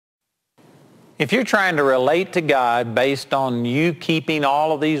If you're trying to relate to God based on you keeping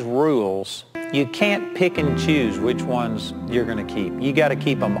all of these rules, you can't pick and choose which ones you're going to keep. You got to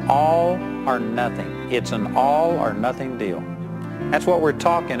keep them all or nothing. It's an all or nothing deal. That's what we're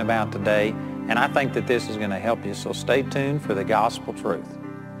talking about today, and I think that this is going to help you, so stay tuned for the gospel truth.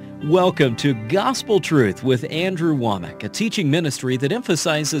 Welcome to Gospel Truth with Andrew Womack, a teaching ministry that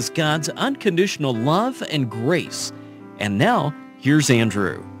emphasizes God's unconditional love and grace. And now, here's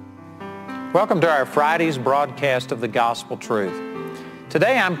Andrew. Welcome to our Friday's broadcast of the gospel truth.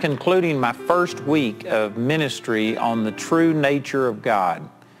 Today I'm concluding my first week of ministry on the true nature of God.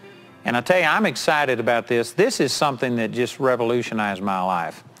 And I tell you, I'm excited about this. This is something that just revolutionized my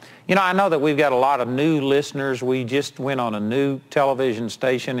life. You know, I know that we've got a lot of new listeners. We just went on a new television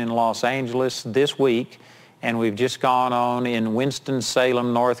station in Los Angeles this week, and we've just gone on in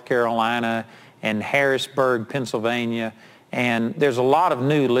Winston-Salem, North Carolina, and Harrisburg, Pennsylvania. And there's a lot of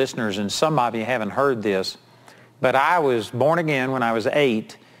new listeners, and some of you haven't heard this. But I was born again when I was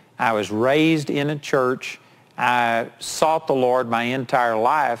 8. I was raised in a church. I sought the Lord my entire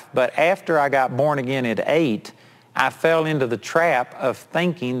life. But after I got born again at 8, I fell into the trap of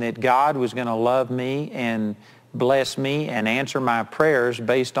thinking that God was going to love me and bless me and answer my prayers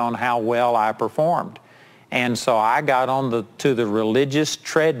based on how well I performed. And so I got on to the religious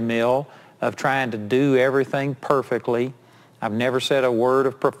treadmill of trying to do everything perfectly. I've never said a word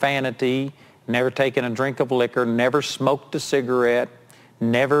of profanity, never taken a drink of liquor, never smoked a cigarette,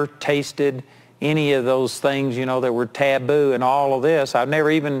 never tasted any of those things, you know, that were taboo and all of this. I've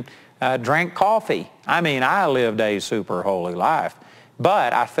never even drank coffee. I mean, I lived a super holy life.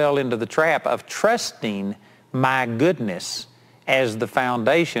 But I fell into the trap of trusting my goodness as the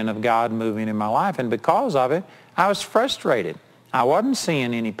foundation of God moving in my life. And because of it, I was frustrated. I wasn't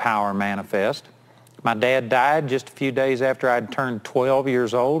seeing any power manifest. My dad died just a few days after I'd turned 12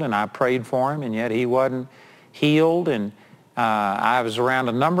 years old, and I prayed for him, and yet he wasn't healed. And I was around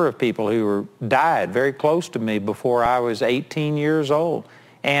a number of people who died very close to me before I was 18 years old.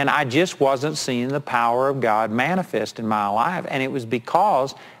 And I just wasn't seeing the power of God manifest in my life. And it was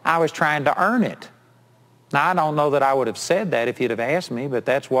because I was trying to earn it. Now, I don't know that I would have said that if you'd have asked me, but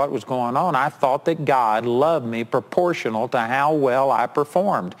that's what was going on. I thought that God loved me proportional to how well I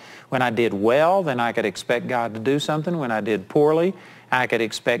performed. When I did well, then I could expect God to do something. When I did poorly, I could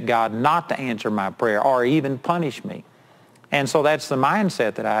expect God not to answer my prayer or even punish me. And so that's the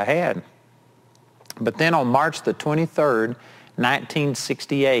mindset that I had. But then on March the 23rd,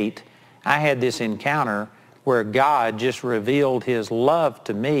 1968, I had this encounter where God just revealed his love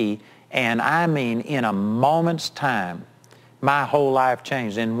to me. And I mean, in a moment's time, my whole life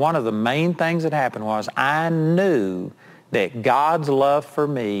changed. And one of the main things that happened was I knew that God's love for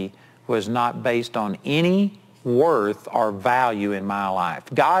me was not based on any worth or value in my life.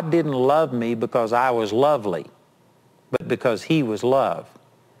 God didn't love me because I was lovely, but because he was love.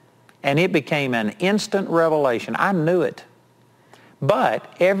 And it became an instant revelation. I knew it.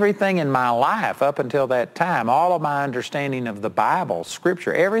 But everything in my life up until that time, all of my understanding of the Bible,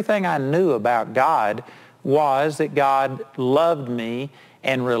 Scripture, everything I knew about God was that God loved me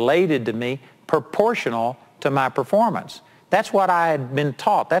and related to me proportional to my performance. That's what I had been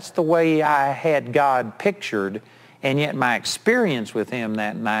taught. That's the way I had God pictured, and yet my experience with him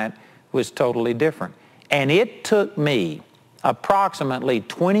that night was totally different. And it took me approximately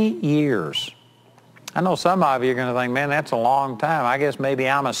 20 years. I know some of you are going to think, man, that's a long time. I guess maybe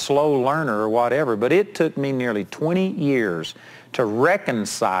I'm a slow learner or whatever, but it took me nearly 20 years to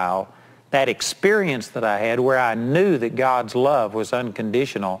reconcile that experience that I had where I knew that God's love was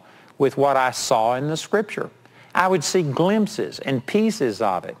unconditional with what I saw in the Scripture. I would see glimpses and pieces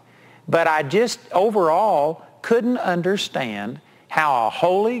of it, but I just overall couldn't understand how a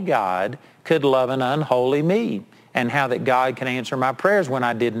holy God could love an unholy me, and how that God can answer my prayers when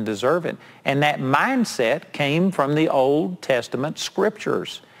I didn't deserve it. And that mindset came from the Old Testament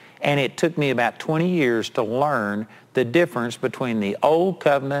Scriptures. And it took me about 20 years to learn the difference between the Old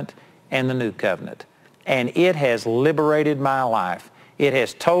Covenant and the New Covenant. And it has liberated my life. It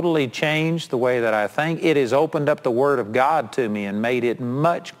has totally changed the way that I think. It has opened up the Word of God to me and made it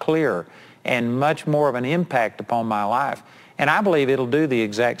much clearer and much more of an impact upon my life. And I believe it'll do the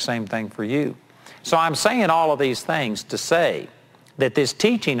exact same thing for you. So I'm saying all of these things to say that this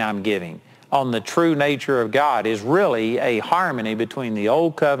teaching I'm giving on the true nature of God is really a harmony between the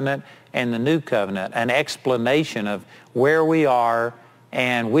Old Covenant and the New Covenant, an explanation of where we are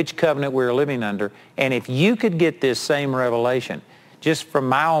and which covenant we're living under. And if you could get this same revelation, just from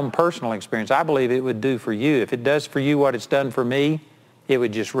my own personal experience, I believe it would do for you. If it does for you what it's done for me, it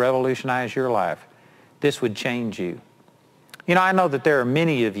would just revolutionize your life. This would change you. You know, I know that there are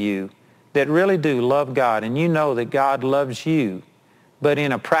many of you that really do love God, and you know that God loves you, but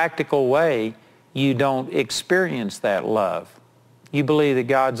in a practical way, you don't experience that love. You believe that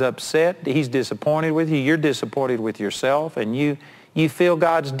God's upset, He's disappointed with you, you're disappointed with yourself, and you feel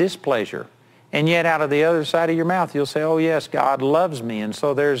God's displeasure. And yet out of the other side of your mouth, you'll say, oh yes, God loves me. And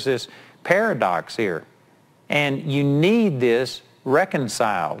so there's this paradox here. And you need this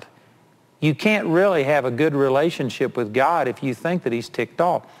reconciled. You can't really have a good relationship with God if you think that He's ticked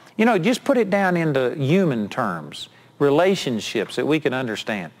off. You know, just put it down into human terms, relationships that we can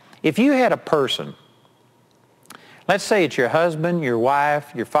understand. If you had a person, let's say it's your husband, your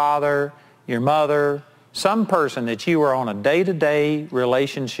wife, your father, your mother, some person that you were on a day-to-day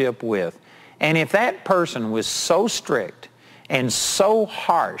relationship with, and if that person was so strict and so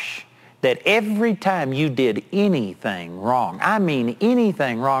harsh that every time you did anything wrong, I mean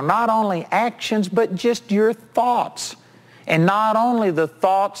anything wrong, not only actions, but just your thoughts, and not only the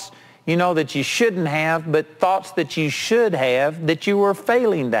thoughts, you know, that you shouldn't have, but thoughts that you should have that you were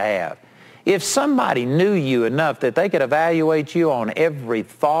failing to have. If somebody knew you enough that they could evaluate you on every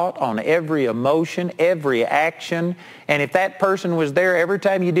thought, on every emotion, every action, and if that person was there every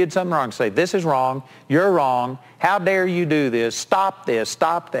time you did something wrong, say, this is wrong, you're wrong, how dare you do this, stop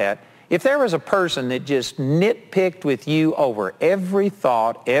that. If there was a person that just nitpicked with you over every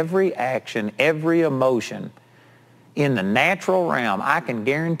thought, every action, every emotion, in the natural realm, I can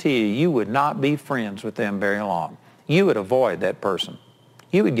guarantee you would not be friends with them very long. You would avoid that person.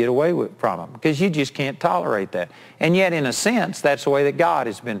 You would get away from them because you just can't tolerate that. And yet, in a sense, that's the way that God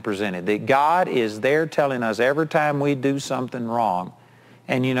has been presented, that God is there telling us every time we do something wrong.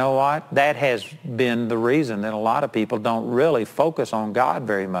 And you know what? That has been the reason that a lot of people don't really focus on God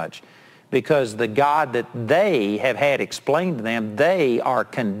very much, because the God that they have had explained to them, they are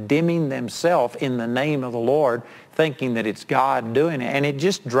condemning themselves in the name of the Lord, thinking that it's God doing it, and it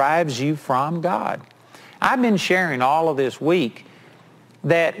just drives you from God. I've been sharing all of this week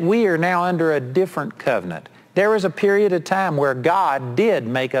that we are now under a different covenant. There was a period of time where God did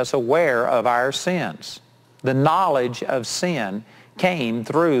make us aware of our sins. The knowledge of sin came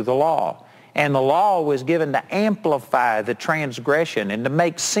through the law. And the law was given to amplify the transgression and to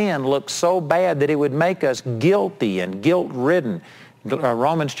make sin look so bad that it would make us guilty and guilt-ridden.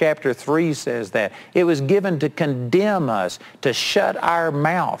 Romans chapter 3 says that. It was given to condemn us, to shut our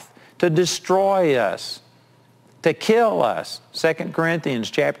mouth, to destroy us, to kill us. 2 Corinthians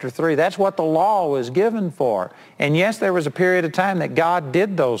chapter 3. That's what the law was given for. And yes, there was a period of time that God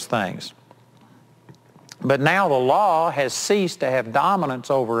did those things. But now the law has ceased to have dominance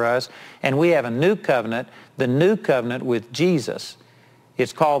over us, and we have a new covenant, the new covenant with Jesus.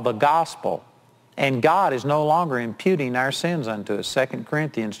 It's called the gospel. And God is no longer imputing our sins unto us. 2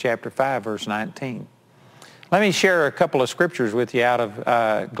 Corinthians chapter 5, verse 19. Let me share a couple of scriptures with you out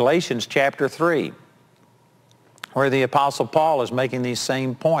of Galatians chapter 3, where the Apostle Paul is making these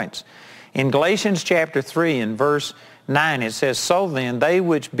same points. In Galatians chapter 3, in verse 9, it says, so then they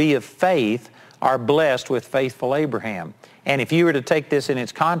which be of faith are blessed with faithful Abraham. And if you were to take this in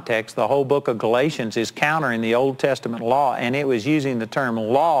its context, the whole book of Galatians is countering the Old Testament law, and it was using the term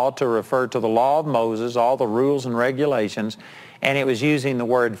law to refer to the law of Moses, all the rules and regulations, and it was using the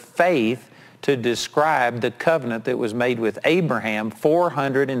word faith to describe the covenant that was made with Abraham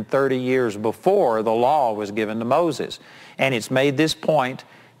 430 years before the law was given to Moses. And it's made this point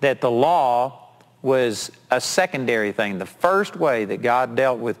that the law was a secondary thing. The first way that God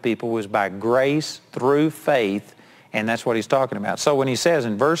dealt with people was by grace through faith, and that's what he's talking about. So when he says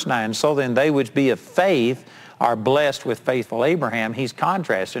in verse 9, so then they which be of faith are blessed with faithful Abraham, he's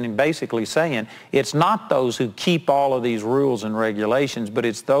contrasting and basically saying it's not those who keep all of these rules and regulations, but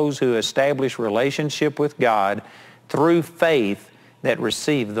it's those who establish relationship with God through faith that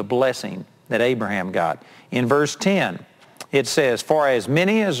receive the blessing that Abraham got. In verse 10, it says, for as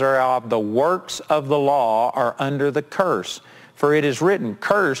many as are of the works of the law are under the curse. For it is written,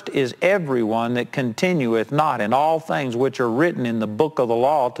 cursed is everyone that continueth not in all things which are written in the book of the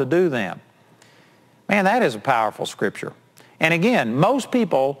law to do them. Man, that is a powerful scripture. And again, most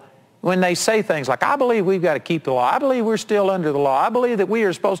people, when they say things like, I believe we've got to keep the law, I believe we're still under the law, I believe that we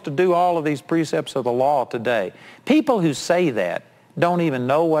are supposed to do all of these precepts of the law today. People who say that don't even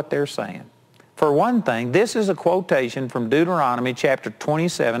know what they're saying. For one thing, this is a quotation from Deuteronomy chapter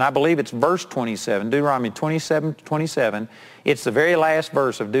 27. I believe it's verse 27, Deuteronomy 27. It's the very last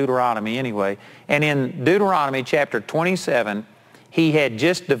verse of Deuteronomy anyway. And in Deuteronomy chapter 27, he had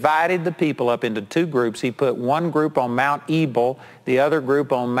just divided the people up into two groups. He put one group on Mount Ebal, the other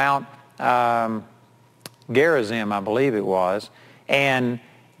group on Mount Gerizim, I believe it was. And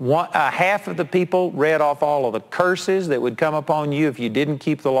Half of the people read off all of the curses that would come upon you if you didn't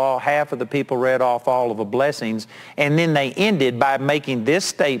keep the law. Half of the people read off all of the blessings. And then they ended by making this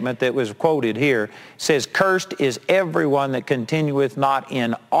statement that was quoted here. It says, cursed is everyone that continueth not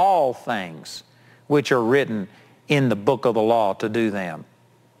in all things which are written in the book of the law to do them.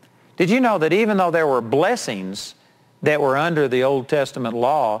 Did you know that even though there were blessings that were under the Old Testament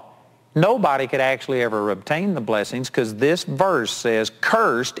law, nobody could actually ever obtain the blessings, because this verse says,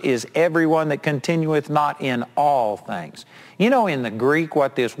 cursed is everyone that continueth not in all things. You know in the Greek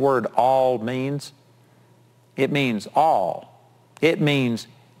what this word all means? It means all. It means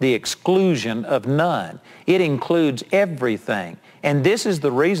the exclusion of none. It includes everything. And this is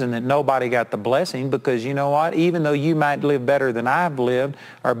the reason that nobody got the blessing, because you know what? Even though you might live better than I've lived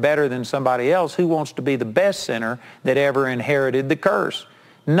or better than somebody else, who wants to be the best sinner that ever inherited the curse?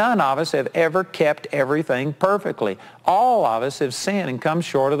 None of us have ever kept everything perfectly. All of us have sinned and come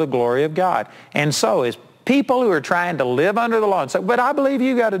short of the glory of God. And so as people who are trying to live under the law and say, but I believe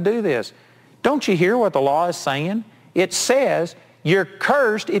you got to do this. Don't you hear what the law is saying? It says you're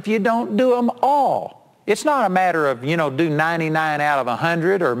cursed if you don't do them all. It's not a matter of, do 99 out of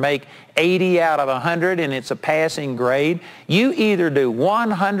 100 or make 80 out of 100 and it's a passing grade. You either do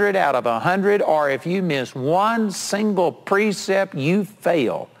 100 out of 100, or if you miss one single precept, you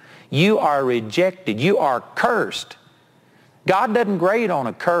fail. You are rejected. You are cursed. God doesn't grade on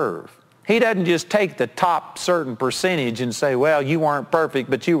a curve. He doesn't just take the top certain percentage and say, well, you weren't perfect,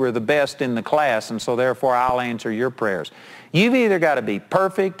 but you were the best in the class, and so therefore I'll answer your prayers. You've either got to be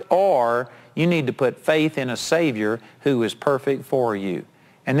perfect, or you need to put faith in a Savior who is perfect for you.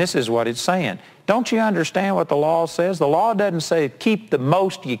 And this is what it's saying. Don't you understand what the law says? The law doesn't say keep the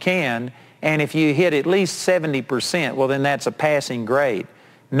most you can, and if you hit at least 70%, well, then that's a passing grade.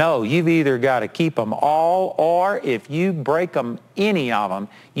 No, you've either got to keep them all, or if you break them, any of them,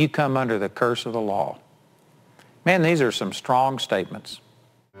 you come under the curse of the law. Man, these are some strong statements.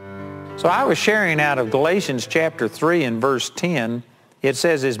 So I was sharing out of Galatians chapter 3 and verse 10. It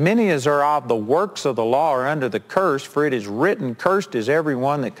says, as many as are of the works of the law are under the curse, for it is written, cursed is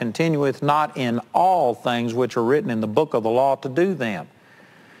everyone that continueth not in all things which are written in the book of the law to do them.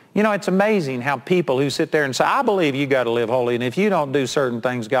 You know, it's amazing how people who sit there and say, I believe you got to live holy, and if you don't do certain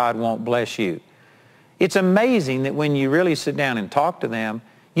things, God won't bless you. It's amazing that when you really sit down and talk to them,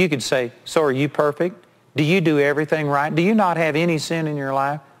 you could say, so are you perfect? Do you do everything right? Do you not have any sin in your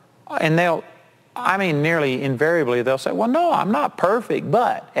life? And nearly invariably they'll say, well, no, I'm not perfect,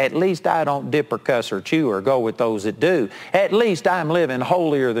 but at least I don't dip or cuss or chew or go with those that do. At least I'm living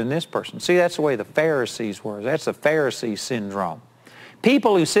holier than this person. See, that's the way the Pharisees were. That's the Pharisee syndrome.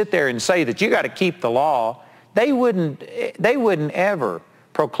 People who sit there and say that you got to keep the law, they wouldn't ever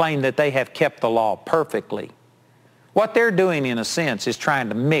proclaim that they have kept the law perfectly. What they're doing, in a sense, is trying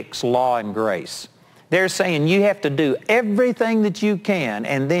to mix law and grace. They're saying you have to do everything that you can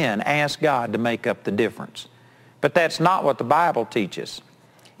and then ask God to make up the difference. But that's not what the Bible teaches.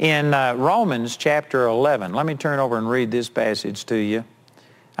 In Romans chapter 11, let me turn over and read this passage to you.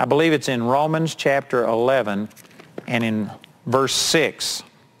 I believe it's in Romans chapter 11 and in verse 6.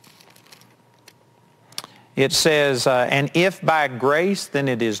 It says, and if by grace, then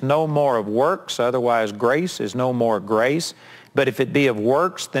it is no more of works, otherwise grace is no more grace. But if it be of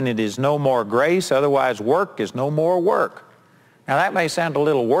works, then it is no more grace, otherwise work is no more work. Now that may sound a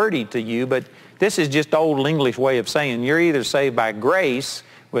little wordy to you, but this is just old English way of saying you're either saved by grace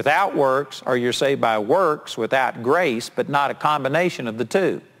without works, or you're saved by works without grace, but not a combination of the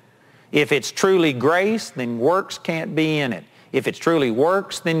two. If it's truly grace, then works can't be in it. If it's truly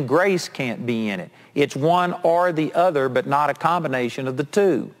works, then grace can't be in it. It's one or the other, but not a combination of the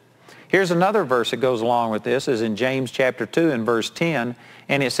two. Here's another verse that goes along with this, is in James chapter 2 and verse 10,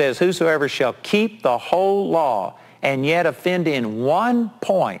 and it says, whosoever shall keep the whole law and yet offend in one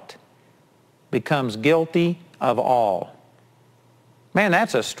point becomes guilty of all. Man,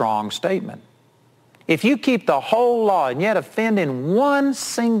 that's a strong statement. If you keep the whole law and yet offend in one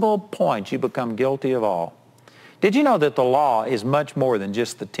single point, you become guilty of all. Did you know that the law is much more than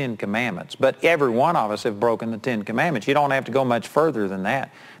just the 10 Commandments? But every one of us have broken the 10 Commandments. You don't have to go much further than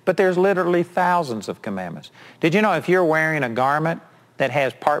that. But there's literally thousands of commandments. Did you know if you're wearing a garment that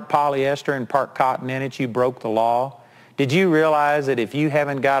has part polyester and part cotton in it, you broke the law? Did you realize that if you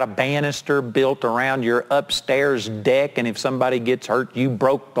haven't got a banister built around your upstairs deck, and if somebody gets hurt, you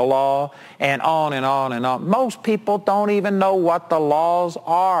broke the law? And on and on and on. Most people don't even know what the laws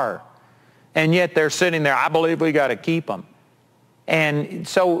are. And yet they're sitting there, I believe we got to keep them. And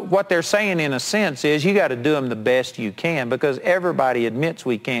so what they're saying in a sense is you got to do them the best you can, because everybody admits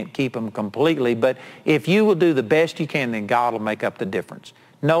we can't keep them completely. But if you will do the best you can, then God will make up the difference.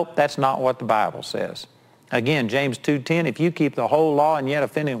 Nope, that's not what the Bible says. Again, James 2:10, if you keep the whole law and yet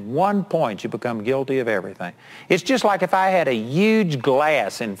offend in one point, you become guilty of everything. It's just like if I had a huge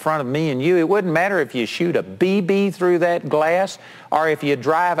glass in front of me and you, it wouldn't matter if you shoot a BB through that glass or if you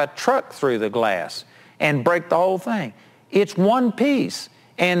drive a truck through the glass and break the whole thing. It's one piece,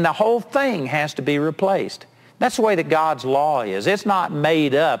 and the whole thing has to be replaced. That's the way that God's law is. It's not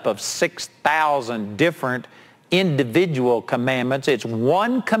made up of 6,000 different individual commandments. It's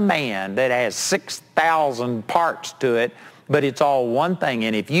one command that has 6,000 parts to it, but it's all one thing.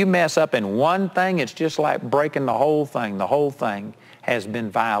 And if you mess up in one thing, it's just like breaking the whole thing. The whole thing has been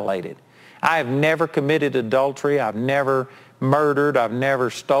violated. I have never committed adultery. I've never murdered. I've never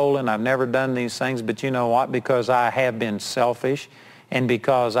stolen. I've never done these things. But you know what? Because I have been selfish and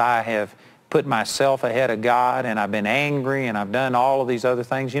because I have put myself ahead of God and I've been angry and I've done all of these other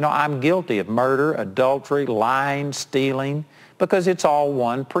things, you know, I'm guilty of murder, adultery, lying, stealing, because it's all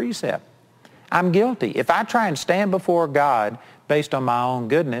one precept. I'm guilty. If I try and stand before God based on my own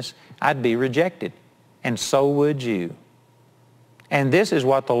goodness, I'd be rejected. And so would you. And this is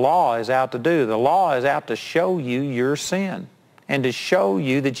what the law is out to do. The law is out to show you your sin and to show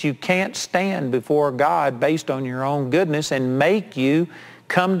you that you can't stand before God based on your own goodness and make you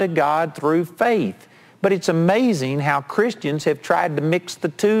come to God through faith. But it's amazing how Christians have tried to mix the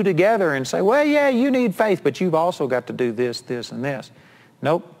two together and say, well, yeah, you need faith, but you've also got to do this, this, and this.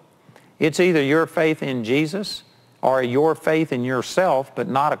 Nope. It's either your faith in Jesus or your faith in yourself, but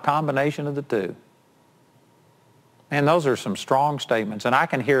not a combination of the two. And those are some strong statements. And I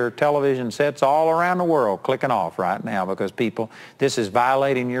can hear television sets all around the world clicking off right now because people, this is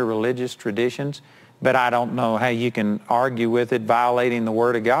violating your religious traditions. But I don't know how you can argue with it violating the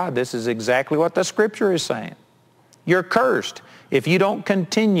Word of God. This is exactly what the Scripture is saying. You're cursed if you don't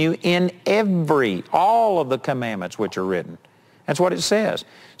continue in all of the commandments which are written. That's what it says.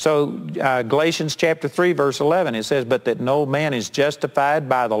 So Galatians chapter 3, verse 11, it says, but that no man is justified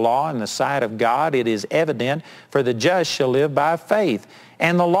by the law in the sight of God, it is evident, for the just shall live by faith.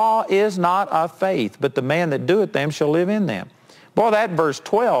 And the law is not of faith, but the man that doeth them shall live in them. Boy, that verse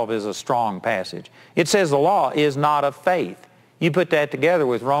 12 is a strong passage. It says the law is not of faith. You put that together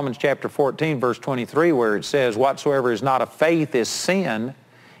with Romans chapter 14, verse 23, where it says, whatsoever is not of faith is sin,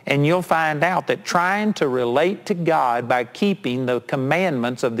 and you'll find out that trying to relate to God by keeping the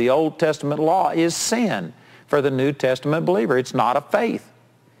commandments of the Old Testament law is sin for the New Testament believer. It's not of faith,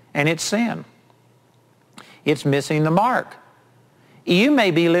 and it's sin. It's missing the mark. You may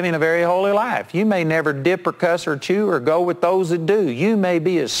be living a very holy life. You may never dip or cuss or chew or go with those that do. You may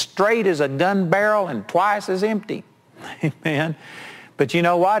be as straight as a gun barrel and twice as empty. Amen. But you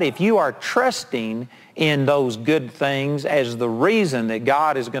know what? If you are trusting in those good things as the reason that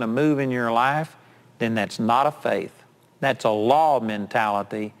God is going to move in your life, then that's not a faith. That's a law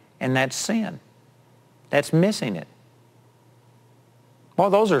mentality, and that's sin. That's missing it.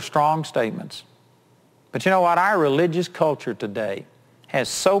 Well, those are strong statements. But you know what? Our religious culture today has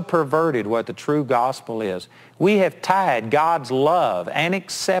so perverted what the true gospel is. We have tied God's love and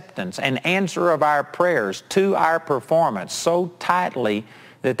acceptance and answer of our prayers to our performance so tightly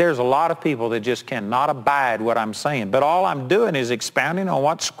that there's a lot of people that just cannot abide what I'm saying. But all I'm doing is expounding on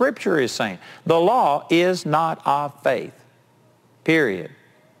what Scripture is saying. The law is not of faith, period.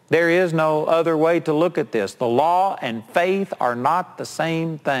 There is no other way to look at this. The law and faith are not the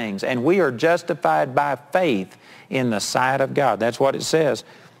same things, and we are justified by faith in the sight of God. That's what it says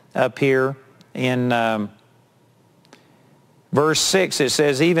up here in verse 6. It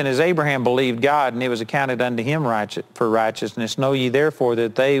says, even as Abraham believed God, and it was accounted unto him for righteousness, know ye therefore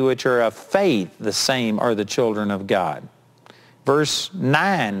that they which are of faith, the same are the children of God. Verse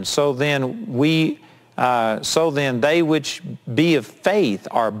 9, so then they which be of faith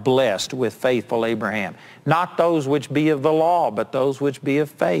are blessed with faithful Abraham. Not those which be of the law, but those which be of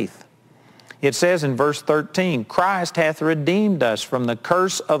faith. It says in verse 13, Christ hath redeemed us from the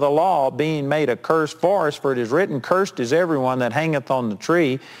curse of the law, being made a curse for us. For it is written, cursed is everyone that hangeth on the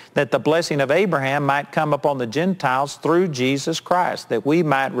tree, that the blessing of Abraham might come upon the Gentiles through Jesus Christ, that we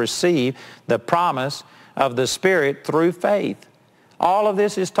might receive the promise of the Spirit through faith. All of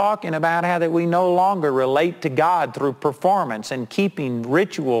this is talking about how that we no longer relate to God through performance and keeping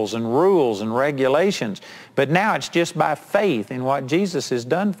rituals and rules and regulations, but now it's just by faith in what Jesus has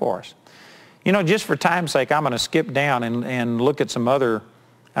done for us. You know, just for time's sake, I'm going to skip down and look at some other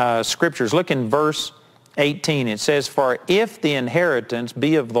scriptures. Look in verse 18. It says, for if the inheritance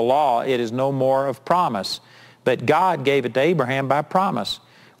be of the law, it is no more of promise, but God gave it to Abraham by promise.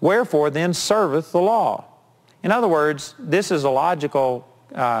 Wherefore then serveth the law? In other words, this is a logical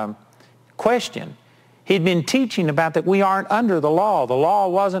question. He'd been teaching about that we aren't under the law. The law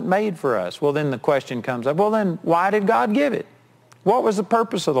wasn't made for us. Well, then the question comes up, well, then why did God give it? What was the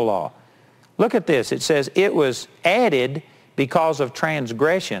purpose of the law? Look at this. It says it was added because of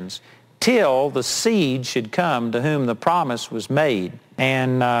transgressions till the seed should come to whom the promise was made.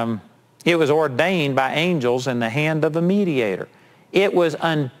 And it was ordained by angels in the hand of a mediator. It was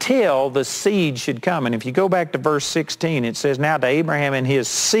until the seed should come. And if you go back to verse 16, it says, now to Abraham and his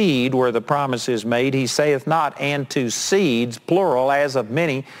seed where the promise is made, he saith not, and to seeds, plural, as of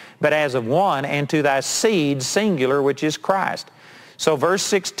many, but as of one, and to thy seed, singular, which is Christ. So verse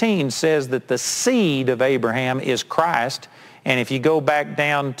 16 says that the seed of Abraham is Christ. And if you go back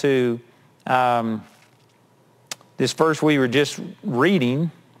down to this verse we were just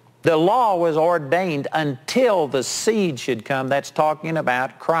reading, the law was ordained until the seed should come. That's talking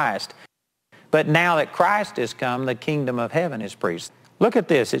about Christ. But now that Christ has come, the kingdom of heaven is preached. Look at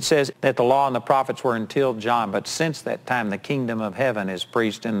this. It says that the law and the prophets were until John, but since that time the kingdom of heaven is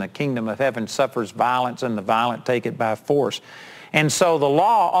preached, and the kingdom of heaven suffers violence, and the violent take it by force. And so the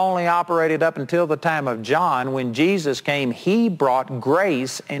law only operated up until the time of John. When Jesus came, he brought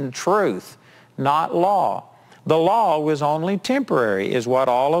grace and truth, not law. The law was only temporary, is what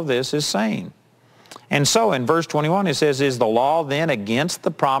all of this is saying. And so in verse 21 it says, is the law then against the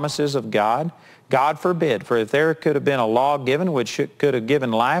promises of God? God forbid, for if there could have been a law given which could have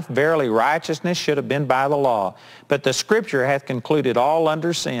given life, verily righteousness should have been by the law. But the Scripture hath concluded all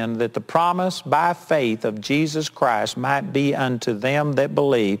under sin, that the promise by faith of Jesus Christ might be unto them that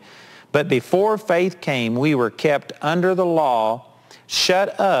believe. But before faith came, we were kept under the law,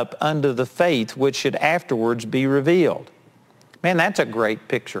 shut up unto the faith which should afterwards be revealed. Man, that's a great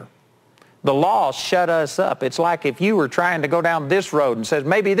picture. The law shut us up. It's like if you were trying to go down this road and says,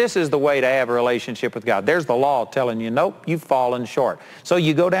 maybe this is the way to have a relationship with God. There's the law telling you, nope, you've fallen short. So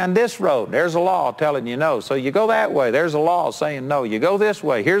you go down this road. There's a law telling you no. So you go that way. There's a law saying no. You go this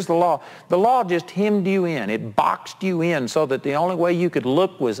way. Here's the law. The law just hemmed you in. It boxed you in so that the only way you could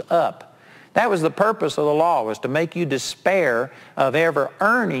look was up. That was the purpose of the law, was to make you despair of ever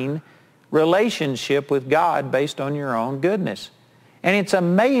earning relationship with God based on your own goodness. And it's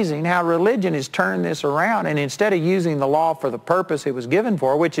amazing how religion has turned this around, and instead of using the law for the purpose it was given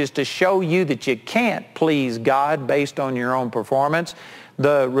for, which is to show you that you can't please God based on your own performance,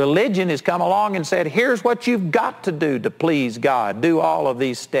 the religion has come along and said, here's what you've got to do to please God. Do all of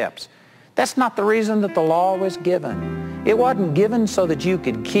these steps. That's not the reason that the law was given. It wasn't given so that you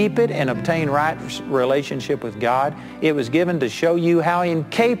could keep it and obtain right relationship with God. It was given to show you how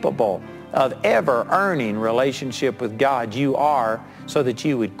incapable of ever earning relationship with God you are, so that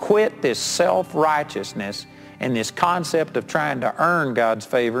you would quit this self-righteousness and this concept of trying to earn God's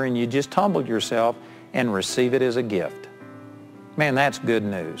favor, and you just humble yourself and receive it as a gift. Man, that's good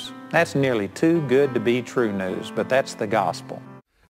news. That's nearly too good to be true news, but that's the gospel.